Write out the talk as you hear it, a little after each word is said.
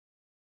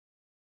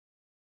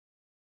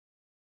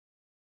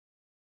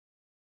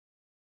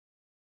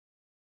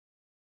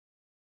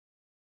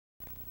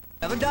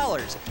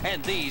$7,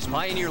 and these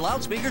Pioneer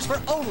loudspeakers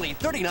for only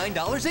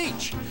 $39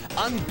 each.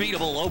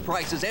 Unbeatable low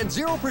prices and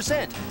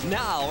 0%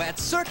 now at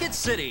Circuit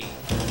City.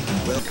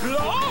 Well,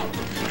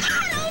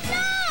 I don't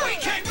know! we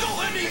can't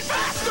go any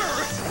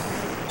faster!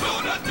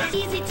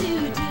 Easy to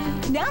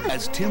do. Now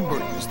As Tim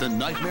Burton's The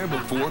Nightmare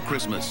Before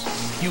Christmas.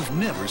 You've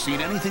never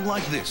seen anything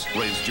like this,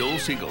 raised Joel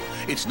Siegel.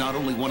 It's not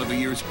only one of the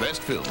year's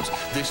best films,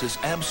 this is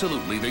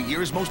absolutely the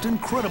year's most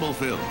incredible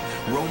film.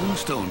 Rolling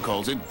Stone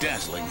calls it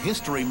dazzling,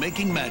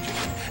 history-making magic.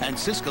 And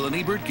Siskel and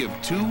Ebert give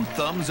 2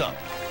 thumbs up.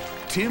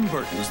 Tim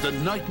Burton's The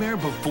Nightmare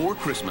Before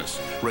Christmas,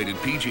 rated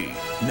PG.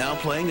 Now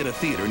playing at a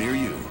theater near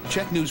you.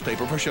 Check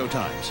newspaper for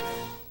showtimes.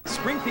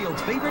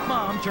 Springfield's favorite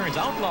mom turns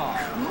outlaw.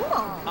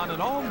 Cool. On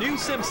an all-new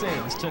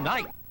Simpsons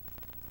tonight.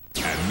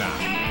 And now,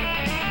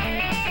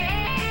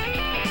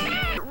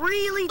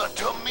 Really? The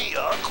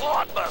Tamiya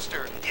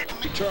Clodbuster.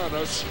 turn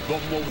us the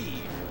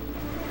movie.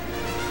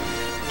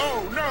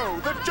 Oh no,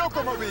 the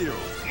Joker-mobile!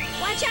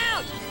 Watch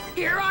out!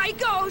 Here I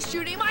go,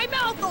 shooting my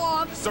mouth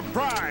off.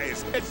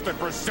 Surprise! It's the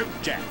Pursuit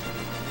Jet.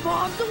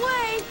 Bombs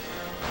away.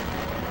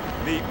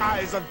 The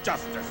Eyes of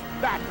Justice,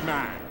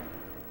 Batman.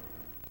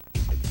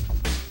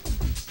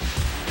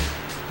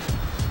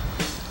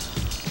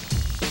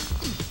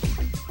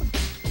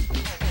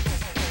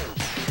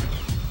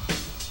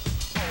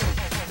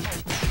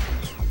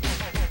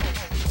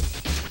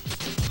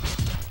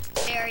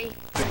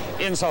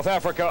 In South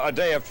Africa, a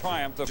day of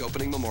triumph.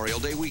 Opening Memorial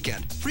Day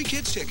weekend. Free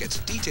kids tickets.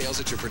 Details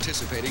at your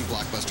participating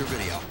Blockbuster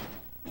Video.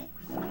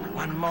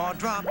 One more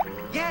drop.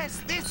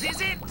 Yes, this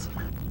is it.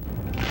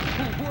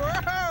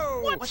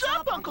 Whoa! What's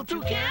up, Uncle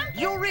Toucan?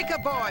 Eureka,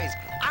 boys!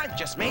 I've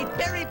just made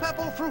berry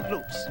purple Fruit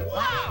Loops.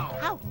 Wow!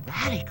 How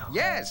radical.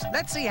 Yes,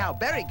 let's see how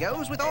berry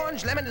goes with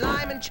orange, lemon,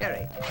 lime, and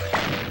cherry.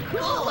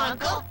 Cool,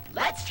 Uncle.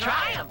 Let's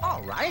try them.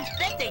 All right.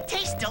 Bet they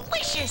taste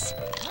delicious.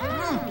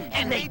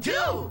 And they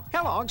do.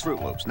 Kellogg's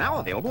Fruit Loops, now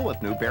available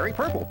with new Berry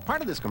Purple,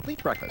 part of this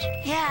complete breakfast.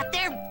 Yeah,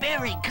 they're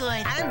very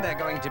good. And they're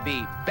going to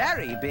be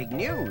very big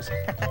news.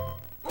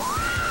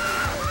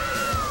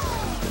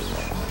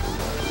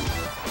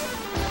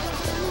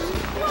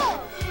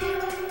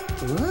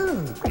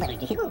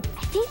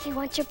 I think he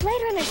wants your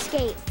Blade Runner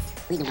skates.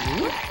 He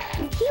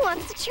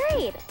wants to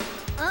trade.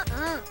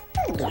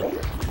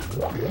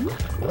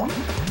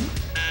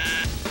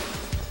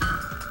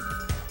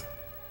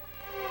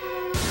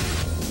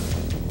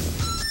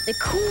 The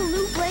cool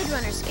new Blade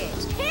Runner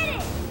skates. Hit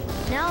it!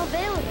 Now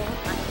available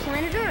on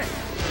planet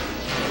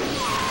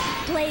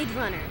Earth. Blade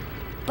Runner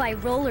by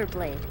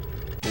Rollerblade.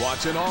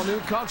 Watch an all-new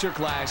Culture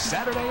Clash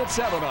Saturday at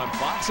 7 on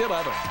Fox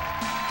 11.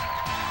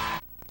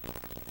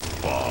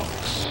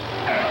 Fox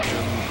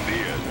Action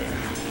Theater.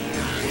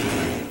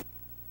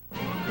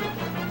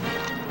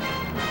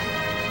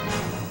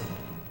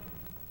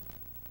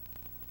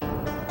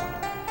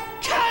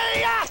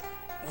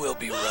 We'll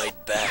be right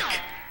back.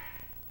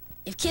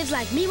 If kids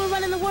like me were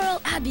running the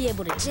world, I'd be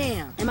able to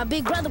jam. And my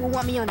big brother would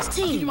want me on his I'll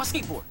give you team. my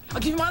skateboard. I'll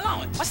give you my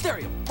allowance, my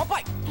stereo, my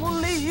bike.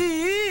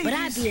 Please. But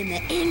I'd be in the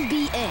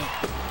NBA.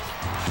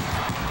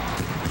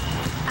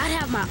 I'd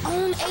have my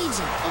own agent.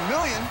 $1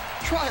 million?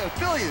 Try $1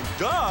 billion.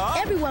 Duh!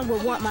 Everyone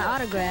would want my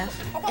autograph.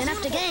 And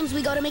after games,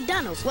 we go to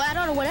McDonald's, where I'd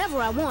order whatever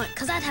I want,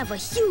 because I'd have a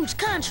huge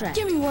contract.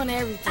 Give me one of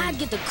everything. I'd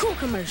get the cool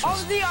commercials. All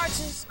of the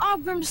arches, all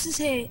Grimace's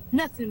head,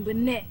 nothing but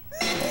net.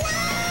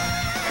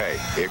 Hey,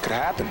 it could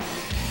happen.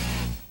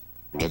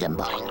 Dig 'em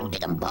boing,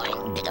 dig 'em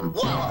boing, dig 'em.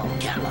 Whoa,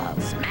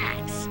 Kellogg's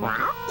Max.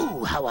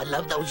 Ooh, how I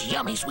love those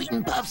yummy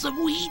sweetened puffs of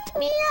wheat.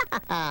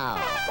 Meow.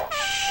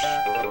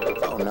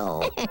 Oh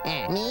no.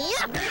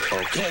 Meow.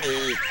 Oh,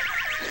 kitty.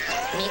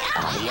 Meow.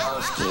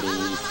 Adios,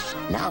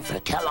 kitty. Now for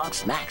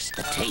Kellogg's Max.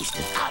 The taste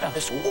is out of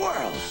this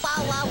world.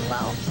 Wow, wow,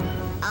 wow.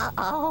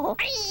 Uh-oh.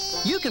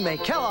 You can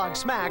make Kellogg's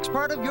Smacks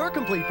part of your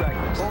complete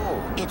breakfast.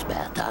 Oh, it's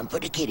bath time for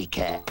the kitty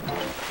cat.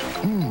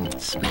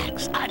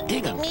 Smacks. I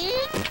dig 'em.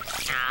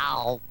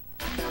 Ow.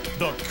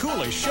 The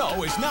coolest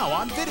show is now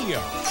on video.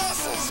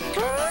 This is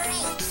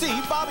great.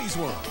 See Bobby's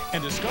World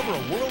and discover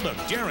a world of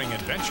daring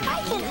adventure.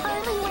 I can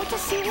hardly wait to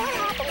see what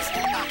happens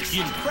next.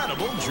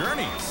 Incredible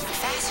journeys.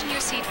 Fasten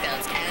your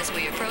seatbelts as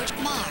we approach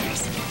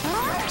Mars.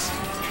 Mars?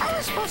 I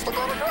was supposed to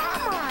go to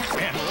Grandma's.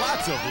 And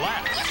lots of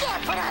laughs. You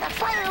can't put out a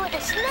fire with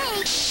a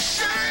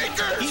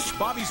snake. Each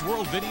Bobby's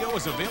World video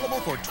is available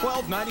for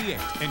 $12.98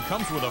 and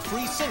comes with a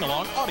free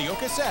sing-along audio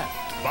cassette.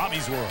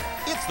 Bobby's World.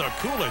 It's the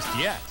coolest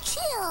yet.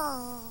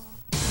 Chill.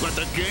 Let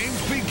the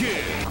games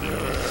begin.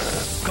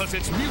 Because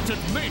it's Mutant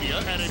Mania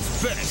at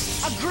its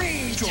best.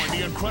 Agreed. Join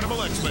the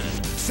Incredible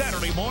X-Men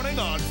Saturday morning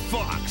on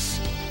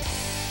Fox.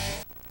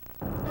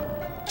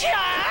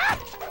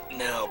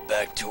 Now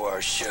back to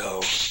our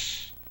show.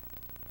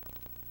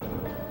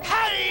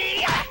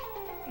 Hey!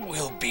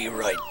 We'll be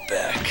right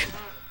back.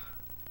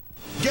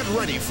 Get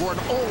ready for an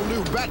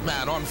all-new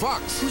Batman on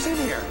Fox. Who's in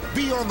here?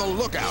 Be on the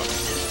lookout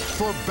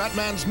for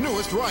Batman's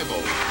newest rival.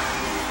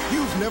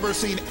 You've never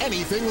seen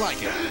anything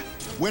like it.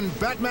 When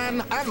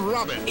Batman and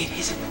Robin It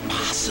is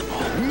impossible.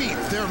 meet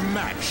their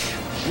match.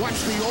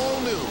 Watch the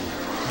all-new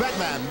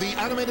Batman the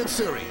Animated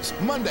Series,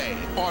 Monday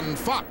on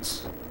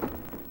Fox.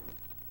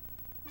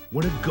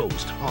 when a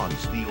ghost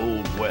haunts the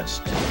Old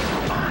West.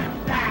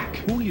 I'm back!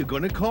 Who are you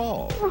gonna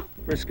call?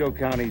 Briscoe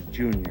County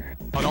Jr.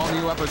 An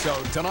all-new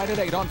episode tonight at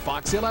 8 on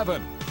Fox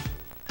 11.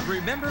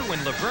 Remember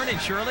when Laverne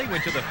and Shirley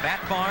went to the Fat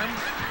Farm?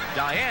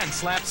 Diane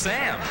slapped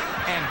Sam,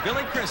 and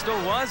Billy Crystal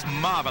was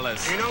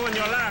marvelous. You know when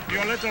you laugh,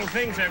 your little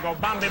things there go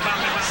bambi, bambi,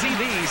 bambi. See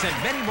these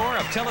and many more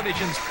of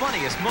television's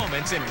funniest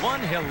moments in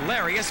one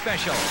hilarious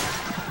special.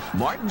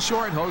 Martin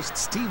Short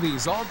hosts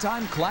TV's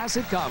all-time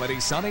classic comedy,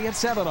 Sunny at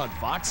 7 on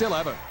Fox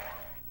 11.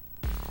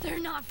 They're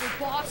not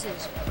for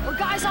bosses or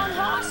guys on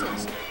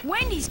horses.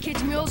 Wendy's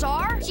kids' meals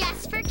are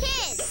just for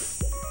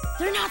kids.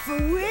 They're not for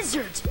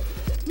wizards,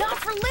 not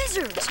for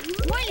lizards.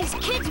 Wendy's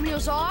kids'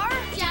 meals are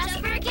just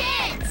for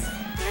kids.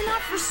 They're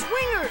not for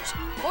swingers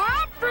or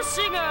opera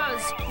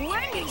singers.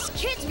 Wendy's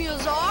kids'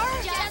 meals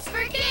are just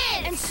for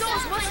kids. And so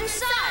is what's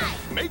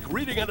inside. Make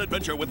reading an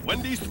adventure with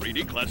Wendy's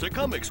 3D Classic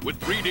Comics with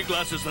 3D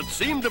glasses that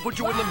seem to put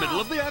you in the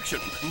middle of the action.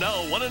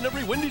 Now, one in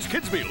every Wendy's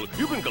kids meal.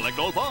 You can collect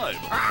all 5.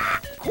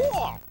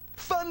 Cool.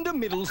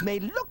 Fundamiddles may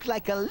look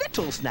like a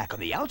little snack on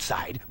the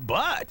outside,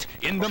 but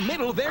in the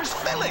middle there's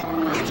filling.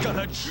 It's got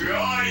a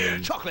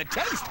giant chocolate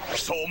taste,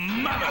 so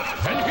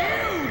mammoth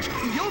and huge,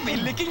 you'll be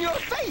licking your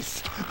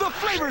face. The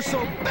flavor's so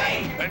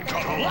big and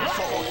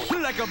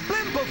colossal, like a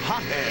blimp of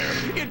hot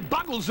air. It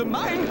boggles the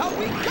mind how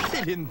we got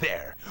it in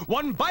there.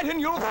 One bite and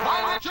you'll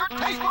find that your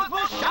taste buds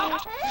will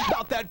shout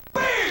about that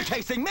big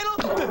tasting middle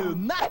to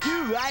knock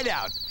you right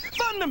out.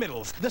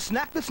 Fundamiddles, the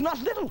snack that's not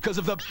little because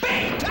of the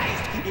big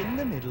taste in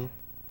the middle.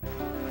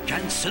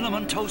 Can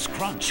Cinnamon Toast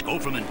Crunch go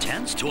from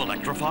intense to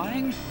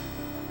electrifying?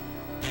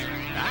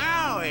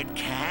 Now it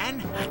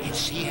can. I can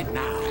see it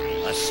now.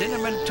 A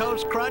Cinnamon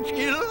Toast Crunch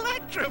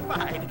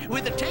electrified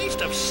with a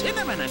taste of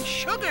cinnamon and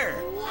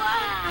sugar.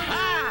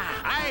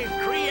 Wow! I've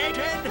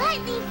created...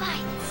 Lightning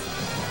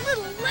bites.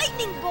 Little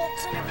lightning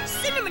bolts in every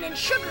cinnamon and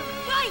sugar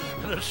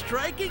bite. the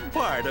striking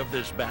part of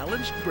this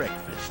balanced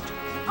breakfast.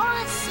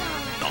 Awesome.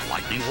 The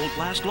lightning won't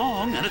last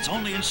long, and it's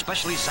only in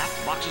specially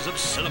sacked boxes of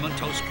Cinnamon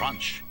Toast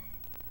Crunch.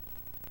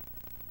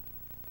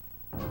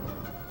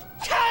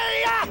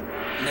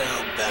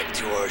 Now back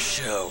to our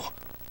show.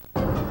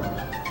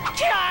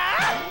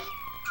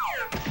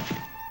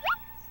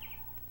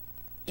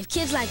 If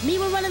kids like me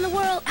were running the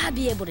world, I'd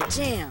be able to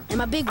jam. And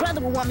my big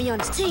brother would want me on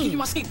his team. I'll give you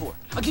my skateboard.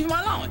 I'll give you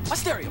my allowance, my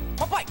stereo,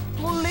 my bike.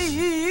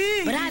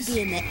 Please. But I'd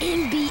be in the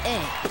NBA.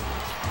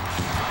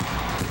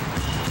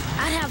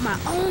 I'd have my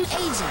own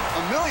agent.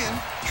 $1 million?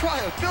 Try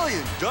 $1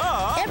 billion.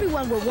 Duh!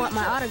 Everyone would want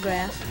my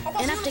autograph.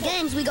 And after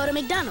games, we go to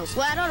McDonald's,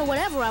 where I'd order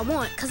whatever I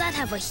want, because I'd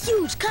have a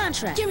huge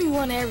contract. Give me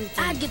one of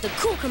everything. I'd get the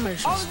cool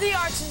commercials. All of the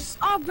arches,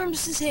 all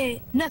Grimace's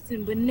head,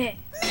 nothing but net.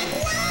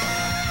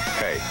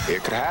 Hey,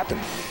 it could happen.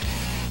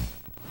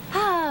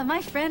 Ah,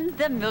 my friend,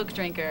 the milk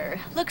drinker.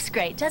 Looks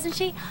great, doesn't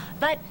she?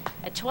 But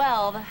at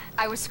 12,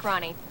 I was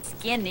scrawny,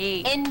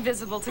 skinny,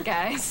 invisible to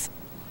guys.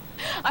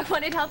 I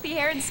wanted healthy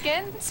hair and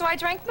skin, so I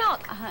drank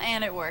milk.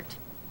 And it worked.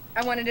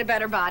 I wanted a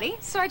better body,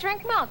 so I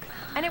drank milk,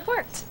 and it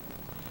worked.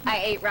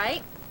 I ate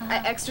right,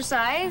 I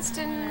exercised,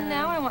 and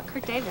now I want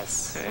Kurt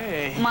Davis.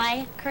 Hey.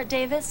 My Kurt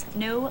Davis?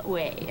 No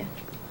way.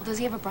 Well, does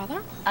he have a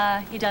brother?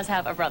 He does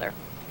have a brother.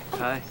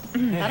 Hi.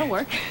 That'll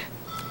work.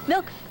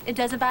 Milk, it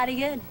does a body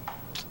good.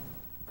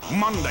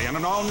 Monday on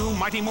an all-new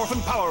Mighty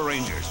Morphin Power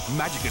Rangers.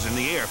 Magic is in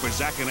the air for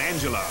Zach and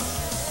Angela.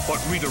 But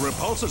Rita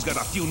Repulsa's got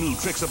a few new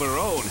tricks of her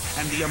own,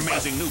 and the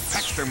amazing new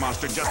Paxter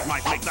monster just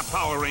might make the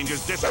Power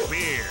Rangers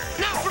disappear.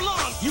 Not for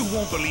long! You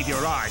won't believe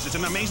your eyes. It's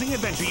an amazing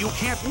adventure you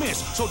can't miss.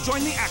 So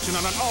join the action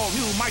on an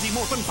all-new Mighty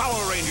Morphin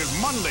Power Rangers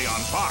Monday on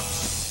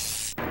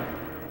Fox.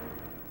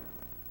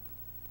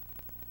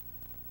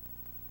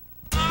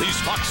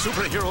 These Fox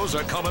superheroes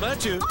are coming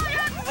at you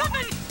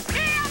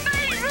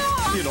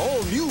in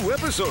all new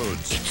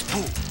episodes. It's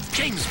Boo.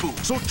 James Boo.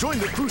 So join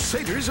the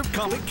Crusaders of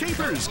Comic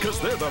Capers, because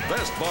they're the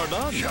best, bar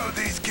none. Show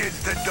these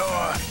kids the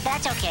door.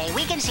 That's okay.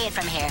 We can see it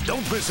from here.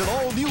 Don't miss an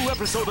all-new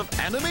episode of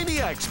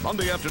Animaniacs,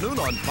 Monday afternoon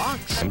on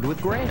Fox. And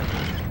with Graham.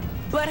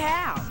 But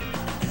how?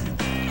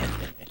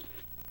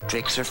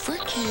 Tricks are for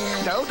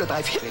kids. Now that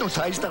I've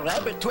hypnotized the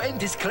rabbit to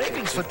end his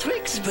cravings for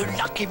tricks, we'll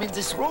lock him in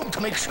this room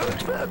to make sure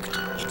it worked.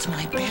 It's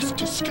my best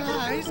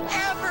disguise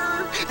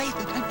ever.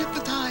 I'm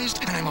hypnotized,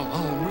 and I'm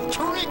alone with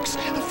Tricks,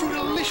 the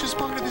fruit-delicious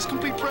part of this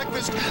complete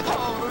breakfast.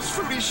 Oh, those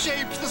fruity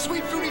shapes, the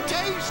sweet fruity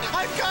taste.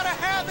 I've got to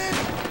have it.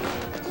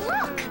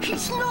 Look,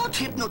 he's not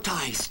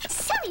hypnotized.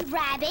 Silly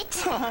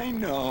rabbit. I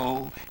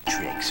know.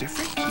 Tricks are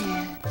for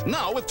kids.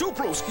 Now, with 2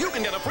 proofs, you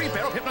can get a free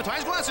pair of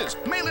hypnotized glasses.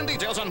 Mail-in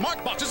details on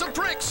marked boxes of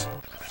Tricks.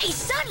 Hey,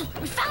 Sonny,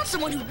 we found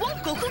someone who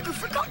won't go cuckoo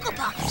for Cocoa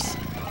Puffs.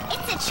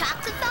 It's a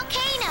chocolate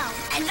volcano.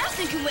 And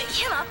nothing can wake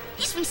him up.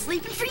 He's been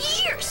sleeping for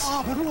years.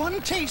 Oh, but one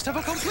taste of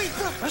a complete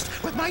breakfast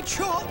with my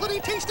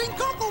chocolatey tasting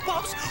Cocoa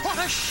Puffs ought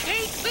to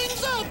shake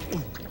things up.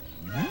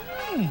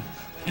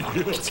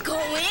 It's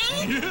going.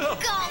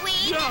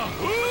 Going.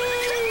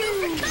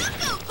 Cuckoo for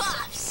Cocoa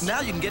Puffs.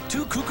 Now you can get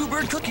 2 Cuckoo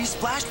Bird cookies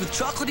splashed with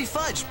chocolatey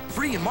fudge,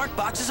 free in marked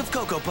boxes of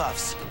Cocoa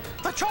Puffs.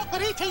 The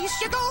chocolatey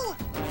taste you go.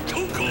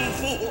 Cocoa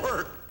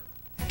 4.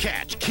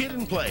 Catch Kid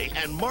and Play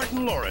and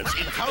Martin Lawrence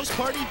in House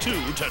Party 2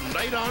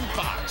 tonight on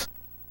Fox.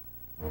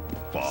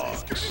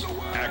 Fox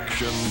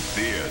Action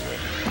Theater.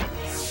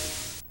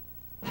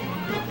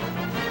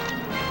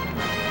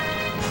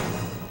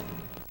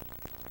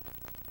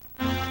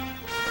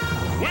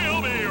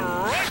 We'll be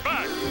right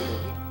back.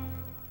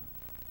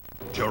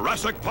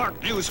 Jurassic Park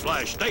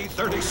Newsflash, Day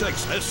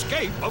 36,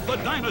 Escape of the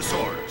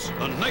Dinosaurs.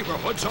 The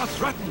neighborhoods are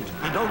threatened,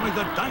 and only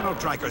the Dino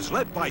Trackers,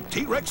 led by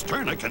T-Rex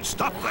Turner, can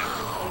stop them.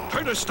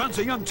 Turner stuns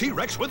a young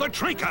T-Rex with a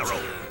trank arrow.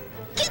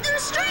 Get the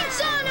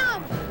restraints on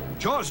him!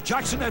 Jaws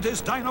Jackson and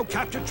his dino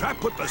capture trap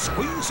put the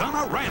squeeze on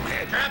a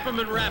ramhead. Trap him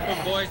and wrap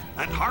him, boys.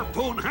 And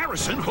Harpoon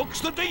Harrison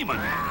hooks the demon.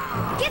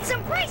 Get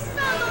some braces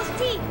on those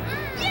teeth!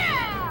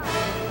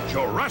 Yeah!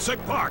 Jurassic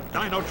Park,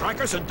 Dino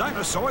Trackers and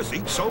Dinosaurs,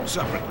 each sold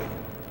separately.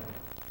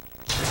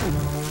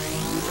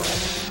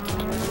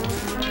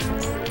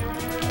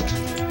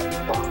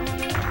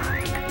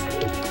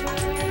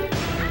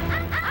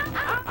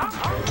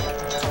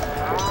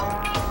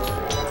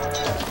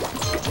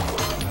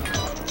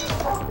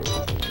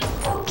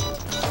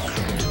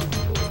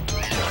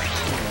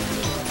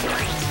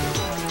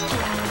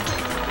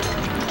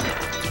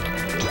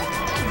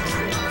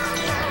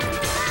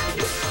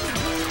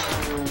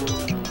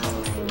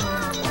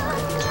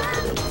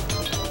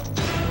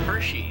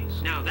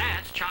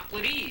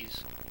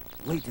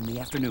 Late in the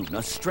afternoon,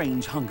 a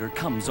strange hunger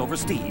comes over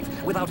Steve.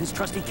 Without his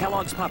trusty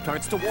Kellogg's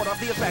Pop-Tarts to ward off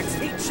the effects,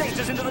 he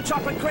changes into the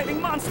chocolate-craving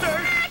monster!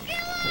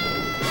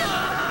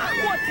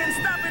 What can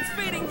stop its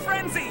feeding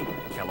frenzy?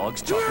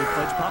 Kellogg's Chocolate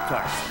Fudge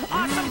Pop-Tarts.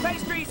 Awesome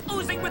pastries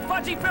oozing with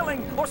fudgy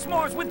filling, or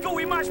s'mores with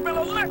gooey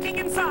marshmallow lurking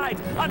inside.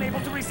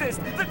 Unable to resist,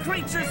 the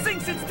creature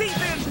sinks its teeth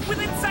in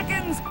within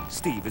seconds.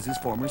 Steve is his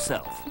former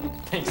self.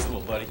 Thanks,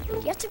 little buddy.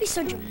 You have to be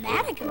so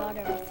dramatic about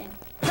everything.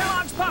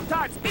 Kellogg's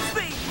Pop-Tarts, it's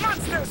the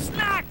monster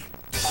snack!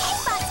 Hey,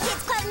 Fox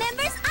Kids Club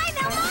members, I'm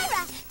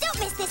Elmira. Don't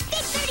miss this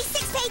big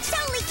 36-page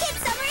Totally Kids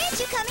summer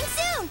issue coming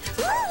soon.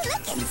 Ooh,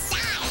 look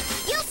inside.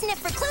 You'll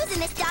sniff for clues in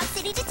this Dog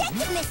City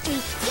detective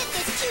mystery. Get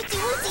this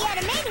cutesy-wootsy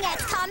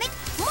Animaniacs comic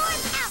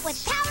morphed out with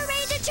Power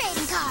Ranger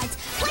trading cards.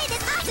 Play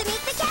this awesome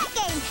Eat the Cat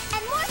game,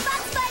 and more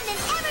Fox fun than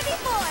ever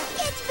before.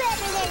 It's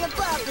better than a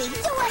puppy.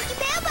 So work your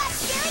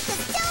mailbox, Jerry,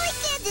 because Totally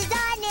Kids is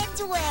on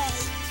its way.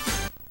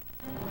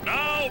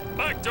 Now,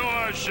 back to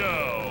our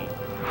show.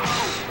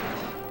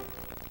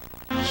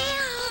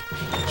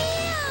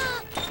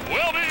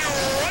 We'll be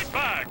right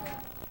back.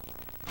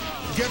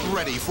 Get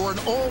ready for an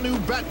all-new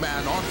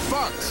Batman on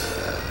Fox.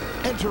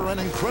 Enter an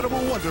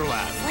incredible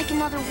wonderland. It's like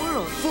another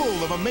world.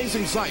 Full of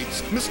amazing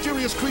sights,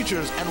 mysterious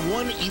creatures, and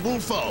one evil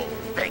foe.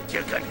 Think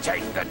you can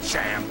take the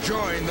champ?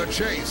 Join the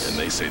chase. And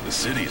they say the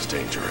city's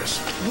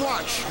dangerous.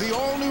 Watch the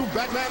all-new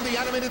Batman the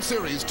Animated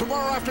Series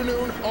tomorrow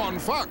afternoon on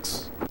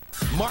Fox.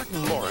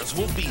 Martin Lawrence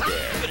will be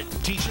there.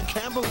 Tisha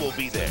Campbell will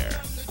be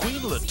there.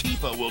 Queen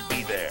Latifah will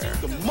be there.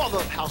 The mother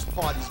of house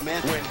parties,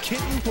 man. When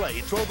Kid and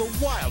Play throw the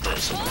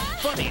wildest,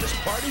 funniest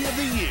party of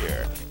the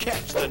year.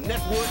 Catch the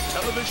network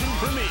television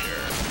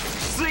premiere.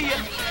 See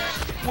ya!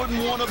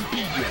 Wouldn't want to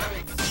be here.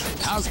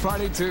 House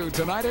Party 2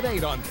 tonight at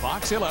 8 on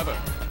Fox 11.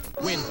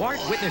 When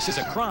Bart witnesses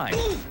a crime,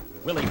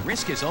 will he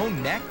risk his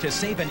own neck to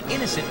save an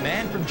innocent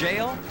man from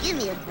jail? Give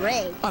me a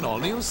break. An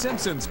all-new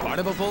Simpsons, part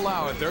of a full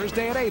hour,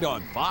 Thursday at 8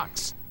 on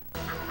Fox.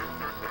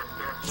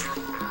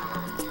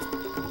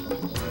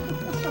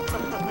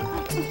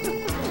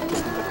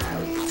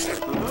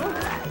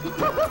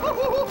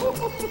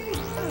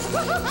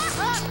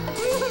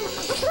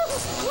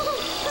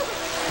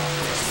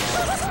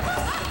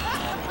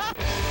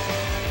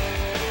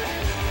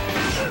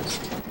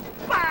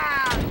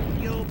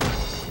 You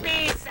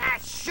piece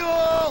of shoe!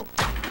 Oh,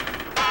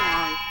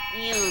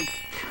 you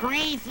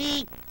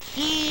crazy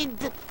kid!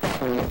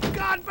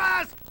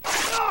 Gunbus!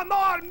 No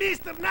more,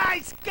 Mr.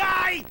 Nice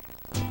Guy!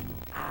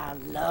 I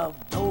love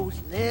those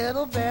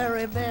little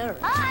berry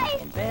berries. Hi!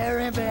 And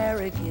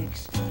berry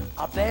kicks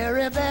are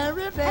very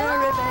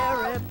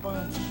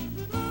punch.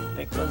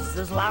 Because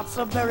there's lots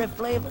of berry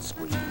flavor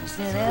squeezed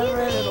in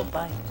every little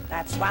bite.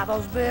 That's why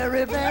those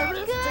berries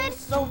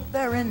taste so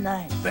very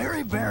nice.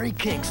 Berry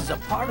kicks is a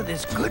part of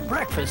this good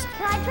breakfast.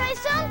 Can I try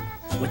some?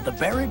 With the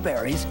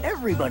berries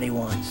everybody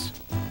wants.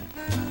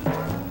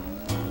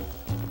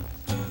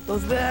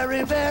 Those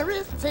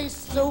berries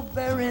taste so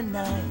very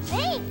nice.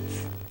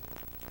 Thanks.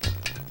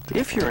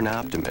 If you're an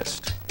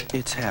optimist,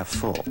 it's half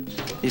full.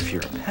 If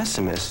you're a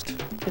pessimist,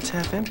 it's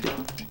half empty.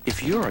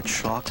 If you're a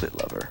chocolate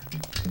lover,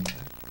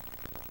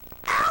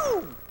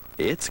 Ow!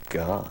 It's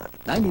gone.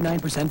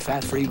 99%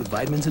 fat-free with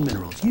vitamins and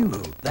minerals.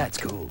 Yoo-hoo, that's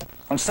cool.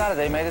 On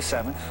Saturday, May the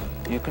 7th,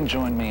 you can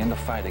join me in the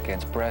fight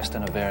against breast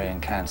and ovarian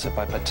cancer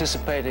by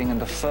participating in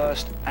the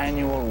first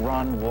annual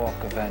run-walk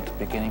event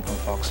beginning from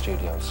Fox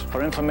Studios.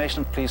 For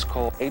information, please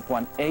call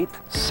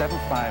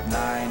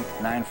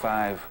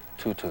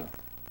 818-759-9522.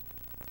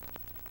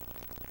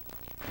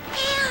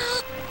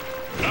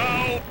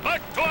 Now,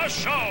 back to our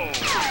show.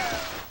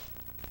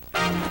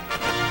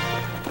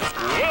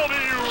 We'll be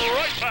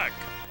right back.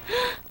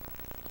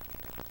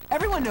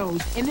 Everyone knows,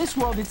 in this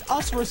world, it's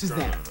us versus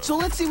them. So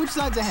let's see which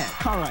side's ahead.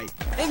 All right.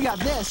 They've got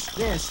this,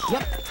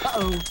 yep,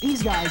 uh-oh,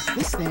 these guys,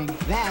 this thing,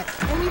 that,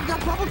 and we've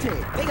got bubble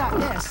tape. They got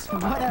this,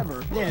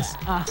 whatever, this,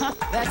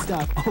 that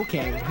stuff,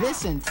 okay,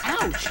 this and,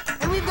 ouch,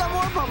 and we've got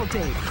more bubble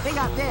tape. They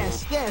got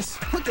this,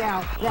 look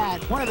out,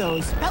 that, one of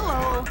those,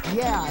 hello,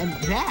 yeah, and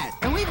that,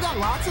 and we've got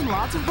lots and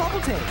lots of bubble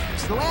tape.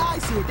 So the way I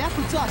see it, that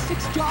puts us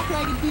 6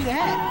 jock-ragged feet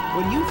ahead.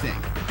 What do you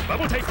think?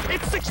 Bubble tape,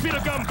 it's 6 feet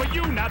of gum for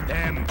you, not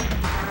them.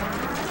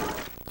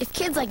 If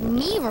kids like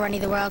me were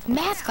running the world,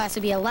 math class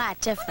would be a lot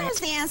different. Here's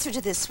the answer to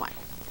this one.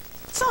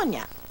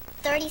 Sonia.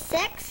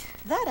 36?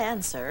 That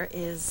answer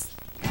is...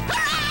 Johnny,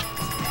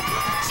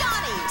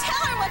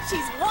 tell her what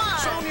she's won.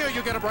 Sonia,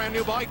 you get a brand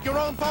new bike, your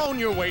own phone,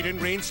 your weight in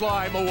green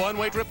slime, a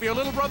one-way trip for your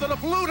little brother to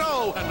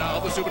Pluto. And now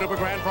the super-duper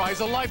grand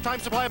prize, a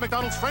lifetime supply of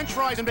McDonald's French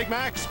fries and Big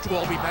Macs.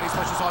 12 beef patties,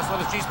 special sauce,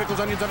 lettuce, cheese, pickles,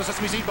 onions, and a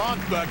sesame seed bun.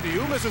 Back to you,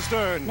 Mrs.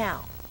 Stern.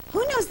 Now,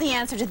 who knows the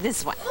answer to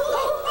this one?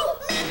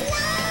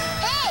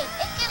 Hey,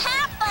 it can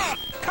happen!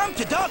 Come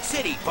to Dog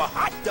City for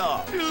hot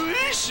dogs.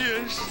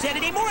 Delicious.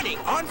 Saturday morning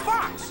on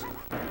Fox.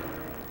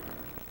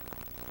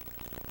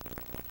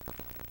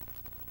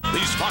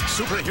 These Fox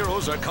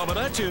superheroes are coming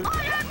at you.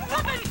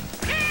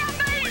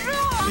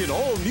 In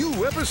all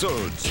new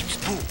episodes. It's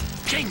Boo.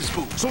 James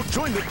Boo. So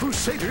join the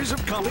Crusaders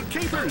of Comic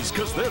Capers,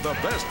 because they're the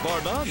best bar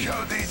none.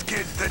 Show these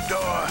kids the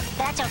door.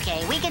 That's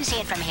okay. We can see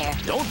it from here.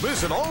 Don't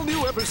miss an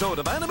all-new episode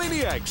of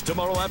Animaniacs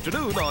tomorrow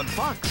afternoon on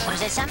Fox.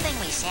 Was it something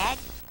we said?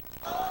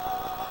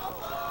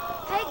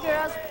 Hey,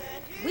 girls,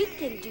 we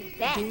can do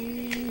that.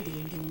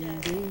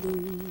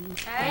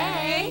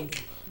 Hey!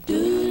 Go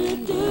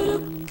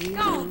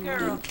on,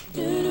 girl.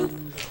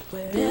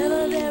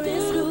 Wherever there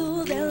is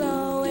school, there'll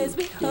always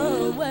be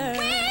homework.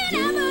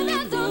 Whenever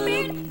there's a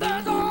beat,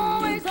 there's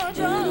always a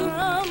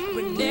drum.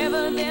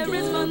 Whenever there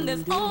is fun,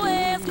 there's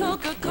always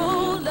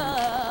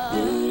Coca-Cola.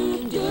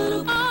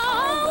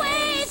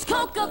 Always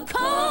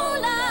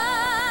Coca-Cola,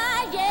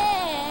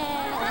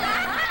 yeah. All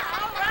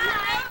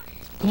right.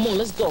 Come on,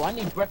 let's go. I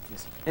need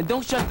breakfast. And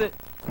don't shut the...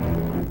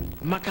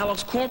 My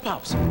Kellogg's Corn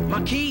Pops.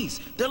 My keys.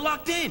 They're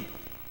locked in.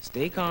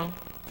 Stay calm.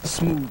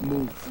 Smooth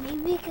move.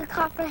 Maybe we could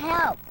call for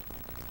help.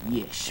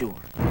 Yeah, sure.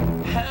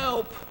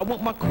 Help! I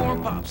want my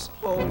Corn Pops.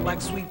 Oh,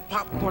 like sweet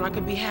popcorn, I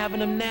could be having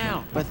them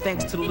now. But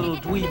thanks to the little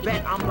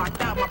dweebette, I'm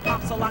locked out. My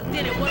pops are locked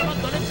in, and what am I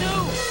gonna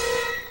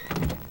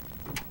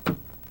do?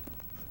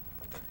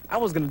 I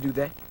was gonna do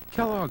that.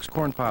 Kellogg's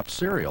Corn Pops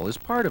cereal is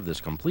part of this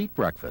complete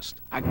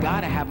breakfast. I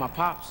gotta have my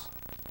pops.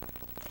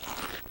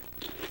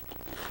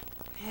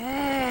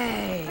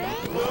 Hey!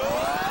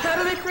 How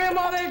do they cram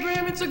all that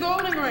graham into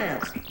Golden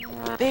Grams?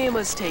 They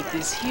must take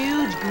this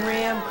huge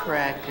graham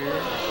cracker.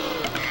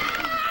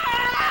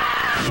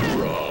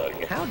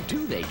 How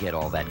do they get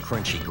all that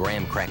crunchy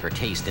graham cracker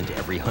taste into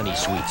every honey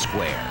sweet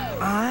square?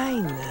 I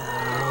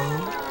know.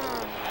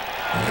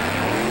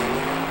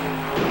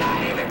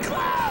 Not even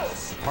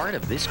close! Part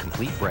of this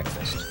complete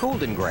breakfast.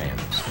 Golden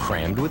Grams,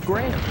 crammed with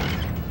graham.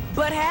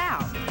 But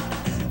how?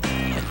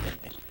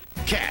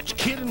 Catch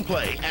Kid and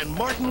Play and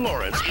Martin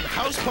Lawrence in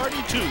House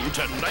Party 2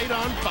 tonight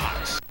on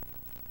Fox.